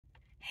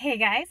Hey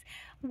guys,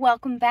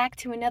 welcome back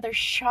to another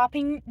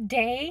shopping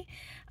day.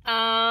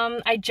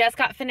 I just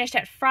got finished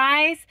at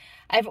Fry's.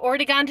 I've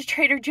already gone to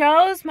Trader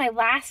Joe's. My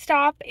last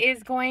stop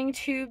is going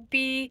to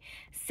be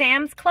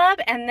Sam's Club,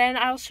 and then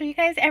I'll show you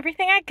guys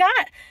everything I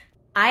got.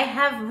 I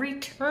have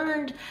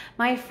returned,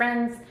 my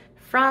friends,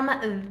 from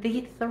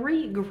the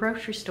 3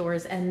 grocery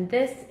stores, and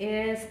this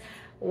is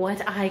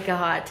what I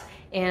got.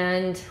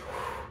 And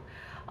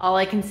all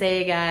I can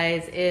say,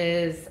 guys,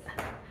 is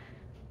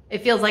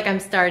it feels like I'm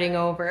starting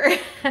over.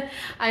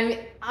 I'm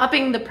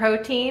upping the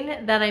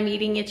protein that I'm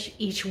eating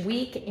each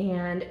week,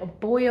 and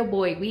boy oh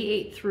boy, we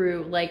ate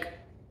through like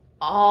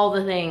all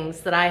the things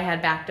that I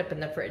had backed up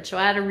in the fridge. So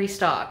I had to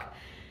restock.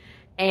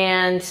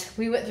 And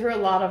we went through a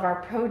lot of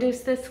our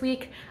produce this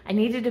week. I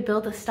needed to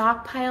build a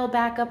stockpile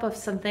back up of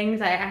some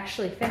things I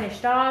actually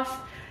finished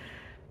off.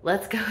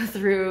 Let's go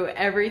through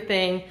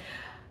everything.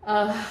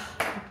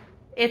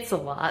 It's a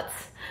lot.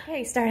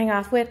 Okay, starting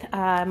off with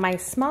my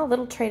small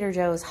little Trader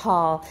Joe's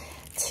haul.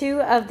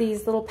 2 of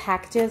these little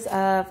packages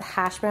of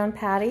hash brown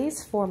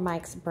patties for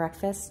Mike's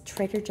breakfast.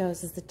 Trader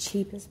Joe's is the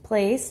cheapest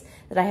place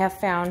that I have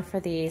found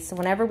for these. So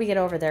whenever we get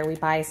over there, we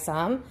buy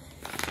some.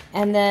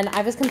 And then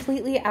I was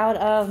completely out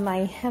of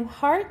my hemp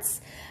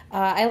hearts.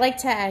 I like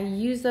to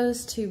use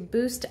those to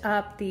boost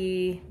up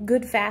the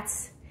good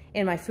fats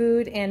in my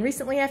food. And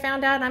recently I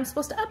found out I'm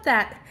supposed to up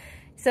that.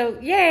 So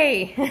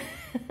yay!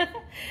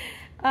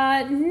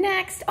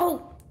 Next,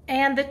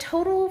 and the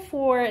total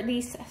for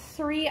these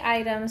 3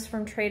 items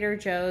from Trader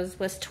Joe's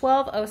was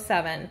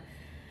 $12.07.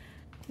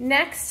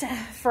 Next,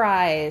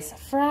 Fry's.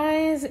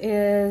 Fry's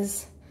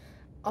is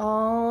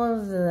all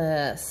of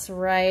this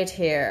right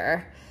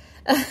here.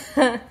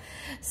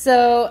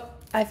 So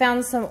I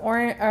found some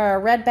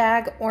red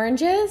bag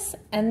oranges,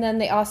 and then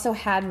they also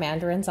had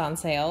mandarins on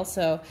sale.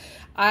 So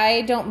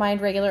I don't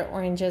mind regular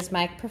oranges.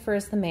 Mike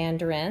prefers the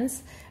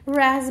mandarins.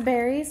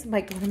 Raspberries,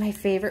 like one of my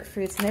favorite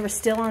fruits, and they were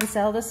still on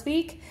sale this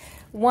week.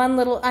 1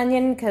 little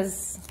onion,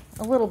 because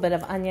a little bit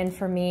of onion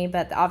for me,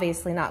 but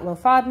obviously not low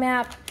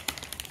FODMAP.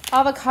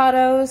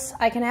 Avocados,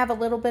 I can have a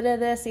little bit of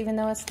this even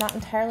though it's not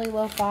entirely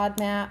low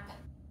FODMAP.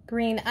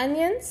 Green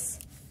onions.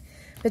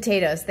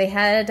 Potatoes, they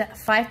had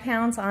 5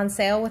 pounds on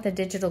sale with a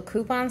digital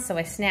coupon, so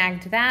I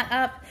snagged that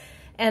up.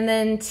 And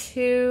then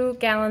 2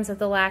 gallons of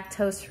the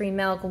lactose-free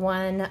milk,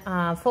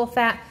 1 full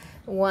fat,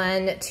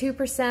 1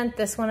 2%.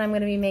 This one I'm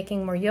going to be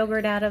making more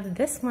yogurt out of.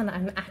 This one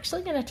I'm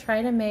actually going to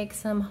try to make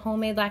some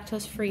homemade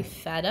lactose-free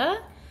feta.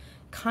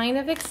 Kind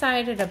of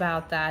excited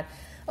about that.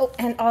 Oh,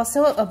 and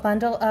also a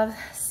bundle of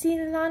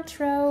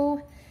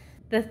cilantro.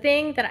 The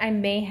thing that I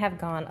may have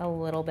gone a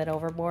little bit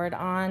overboard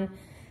on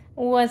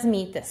was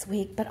meat this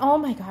week, but oh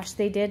my gosh,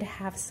 they did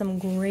have some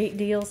great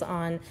deals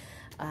on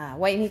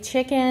white meat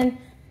chicken,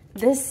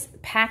 this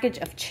package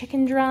of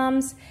chicken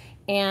drums,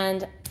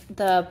 and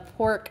the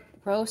pork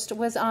roast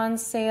was on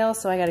sale,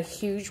 so I got a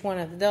huge one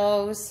of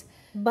those.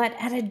 But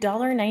at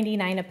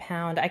 $1.99 a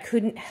pound, I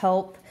couldn't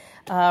help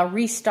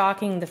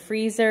restocking the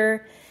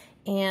freezer.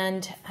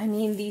 And I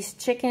mean, these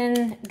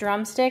chicken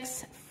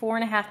drumsticks,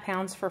 4.5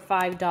 pounds for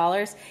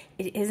 $5.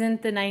 It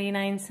isn't the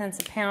 99 cents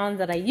a pound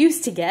that I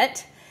used to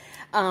get,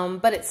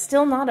 but it's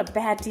still not a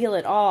bad deal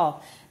at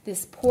all.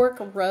 This pork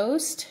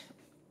roast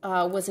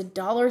was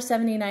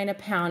 $1.79 a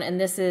pound, and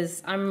this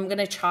is, I'm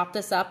gonna chop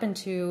this up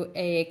into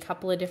a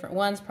couple of different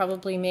ones,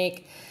 probably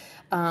make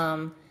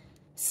some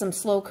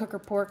slow cooker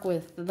pork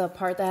with the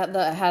part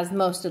that has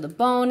most of the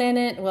bone in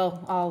it,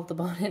 well, all of the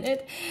bone in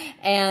it,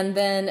 and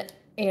then,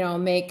 you know,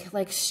 make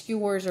like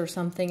skewers or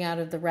something out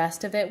of the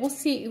rest of it. We'll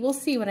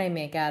see what I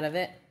make out of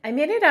it. I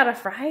made it out of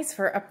Fry's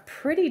for a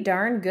pretty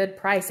darn good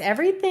price.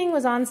 Everything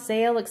was on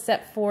sale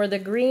except for the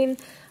green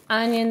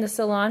onion, the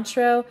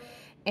cilantro,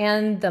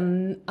 and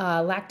the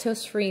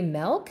lactose-free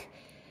milk.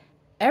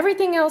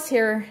 Everything else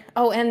here,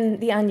 oh, and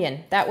the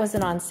onion, that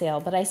wasn't on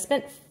sale, but I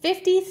spent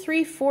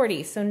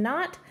 $53.40, so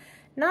not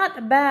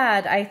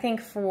bad, I think,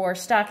 for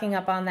stocking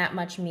up on that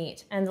much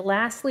meat. And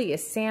lastly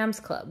is Sam's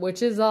Club,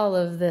 which is all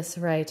of this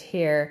right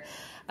here.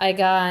 I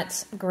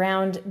got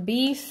ground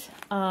beef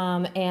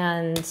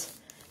and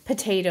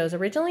potatoes.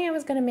 Originally, I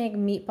was gonna make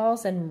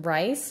meatballs and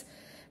rice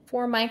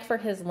for Mike for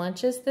his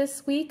lunches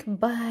this week,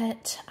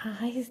 but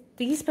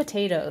these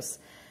potatoes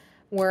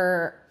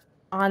were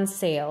on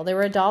sale. They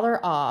were $1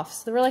 off,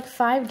 so they were like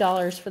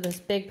 $5 for this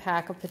big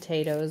pack of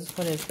potatoes.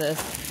 What is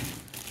this?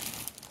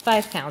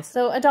 5 pounds,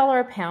 so $1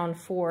 a pound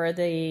for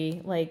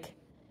the like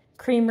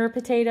creamer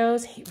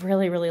potatoes. He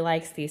really, really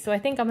likes these, so I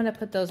think I'm gonna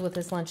put those with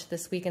his lunch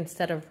this week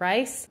instead of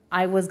rice.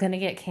 I was gonna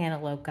get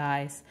cantaloupe,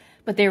 guys,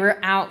 but they were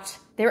out.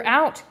 They're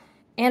out,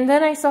 and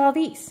then I saw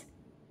these.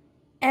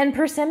 And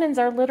persimmons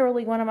are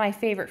literally one of my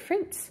favorite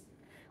fruits.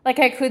 Like,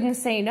 I couldn't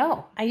say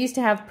no. I used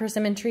to have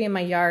persimmon tree in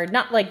my yard,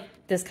 not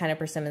like this kind of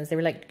persimmons. They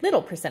were like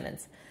little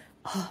persimmons.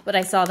 Oh, but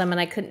I saw them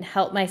and I couldn't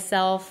help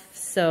myself,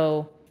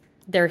 so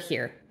they're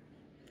here.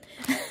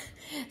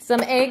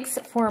 Some eggs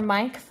for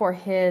Mike for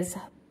his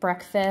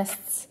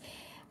breakfasts.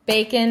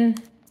 Bacon.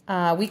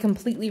 We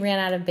completely ran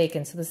out of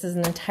bacon, so this is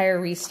an entire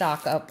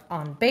restock up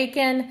on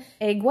bacon.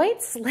 Egg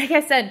whites, like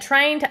I said,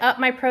 trying to up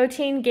my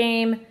protein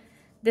game.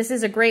 This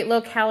is a great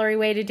low-calorie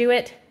way to do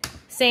it.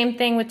 Same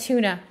thing with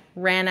tuna.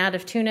 Ran out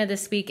of tuna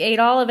this week, ate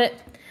all of it.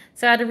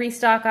 So I had to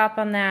restock up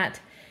on that.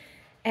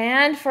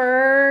 And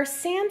for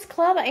Sam's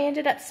Club, I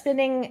ended up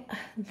spending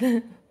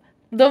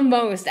the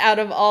most out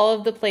of all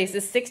of the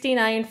places,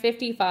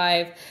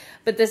 $69.55.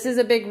 But this is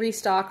a big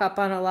restock up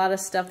on a lot of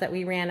stuff that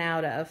we ran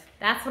out of.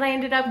 That's what I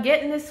ended up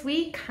getting this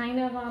week, kind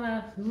of on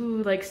a,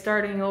 like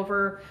starting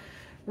over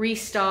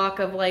restock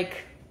of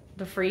like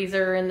the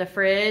freezer and the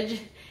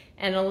fridge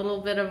and a little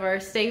bit of our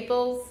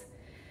staples.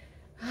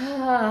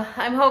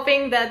 I'm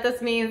hoping that this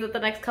means that the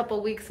next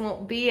couple weeks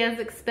won't be as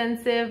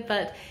expensive,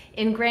 but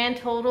in grand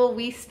total,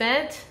 we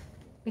spent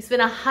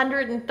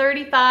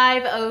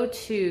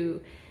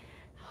 $135.02.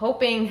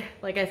 Hoping,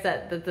 like I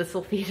said, that this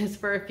will feed us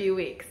for a few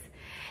weeks.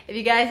 If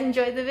you guys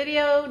enjoyed the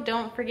video,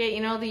 don't forget,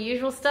 you know, the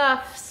usual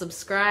stuff.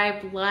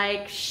 Subscribe,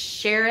 like,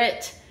 share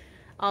it,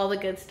 all the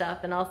good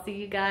stuff. And I'll see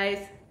you guys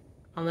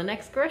on the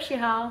next grocery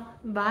haul.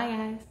 Bye,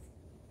 guys.